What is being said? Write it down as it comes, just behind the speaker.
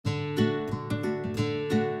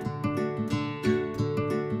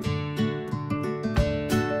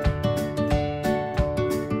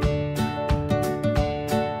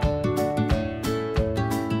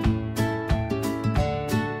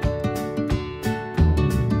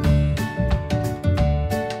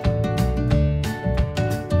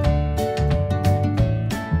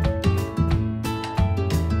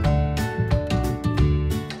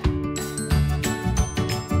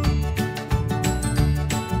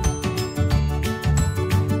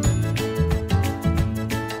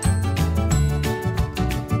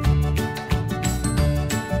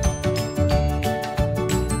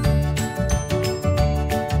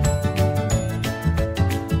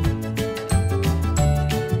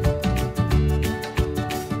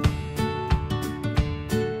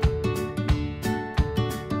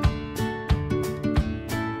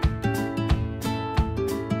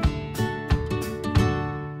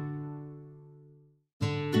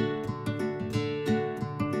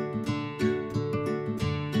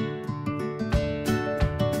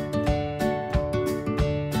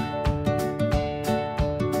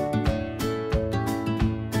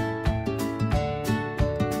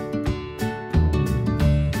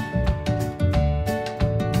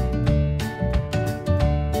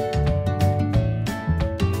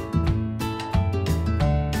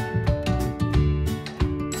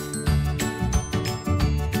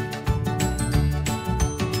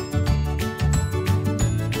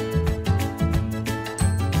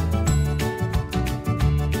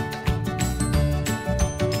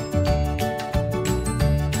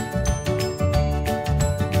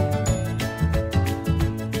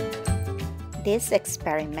This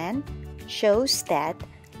experiment shows that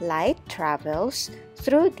light travels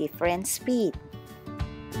through different speed.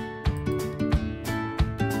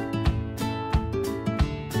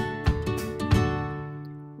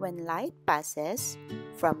 When light passes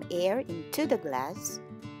from air into the glass,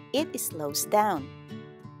 it slows down.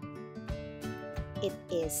 It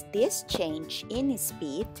is this change in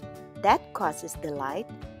speed that causes the light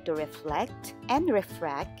to reflect and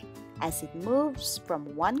refract as it moves from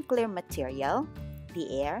one clear material,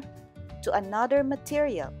 the air, to another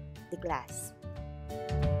material, the glass.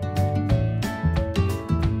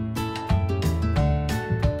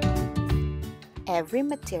 Every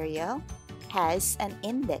material has an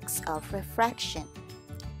index of refraction.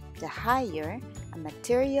 The higher a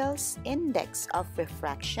material's index of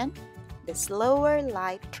refraction, the slower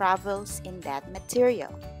light travels in that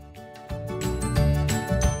material.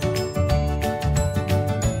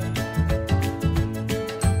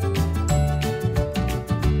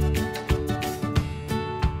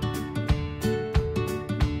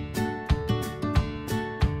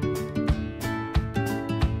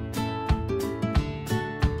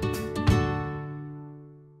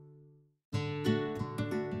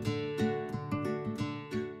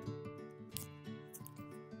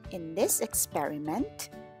 In this experiment,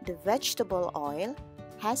 the vegetable oil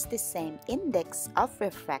has the same index of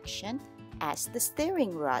refraction as the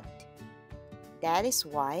steering rod. That is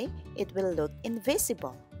why it will look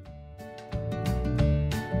invisible.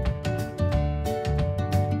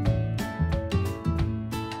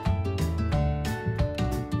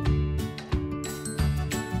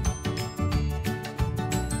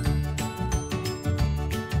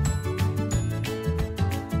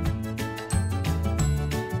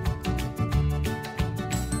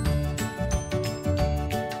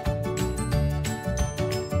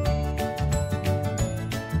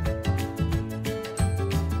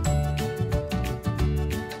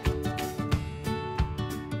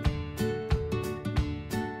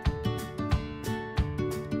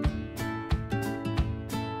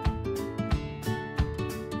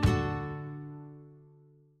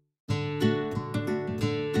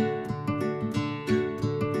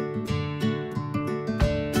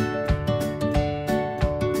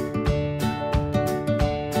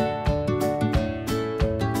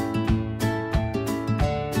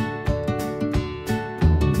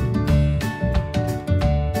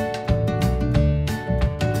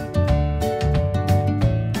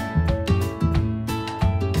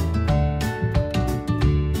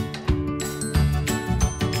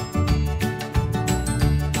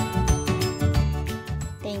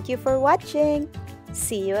 Thank you for watching.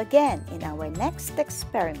 See you again in our next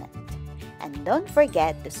experiment. And don't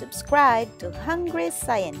forget to subscribe to Hungry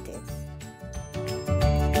Scientist.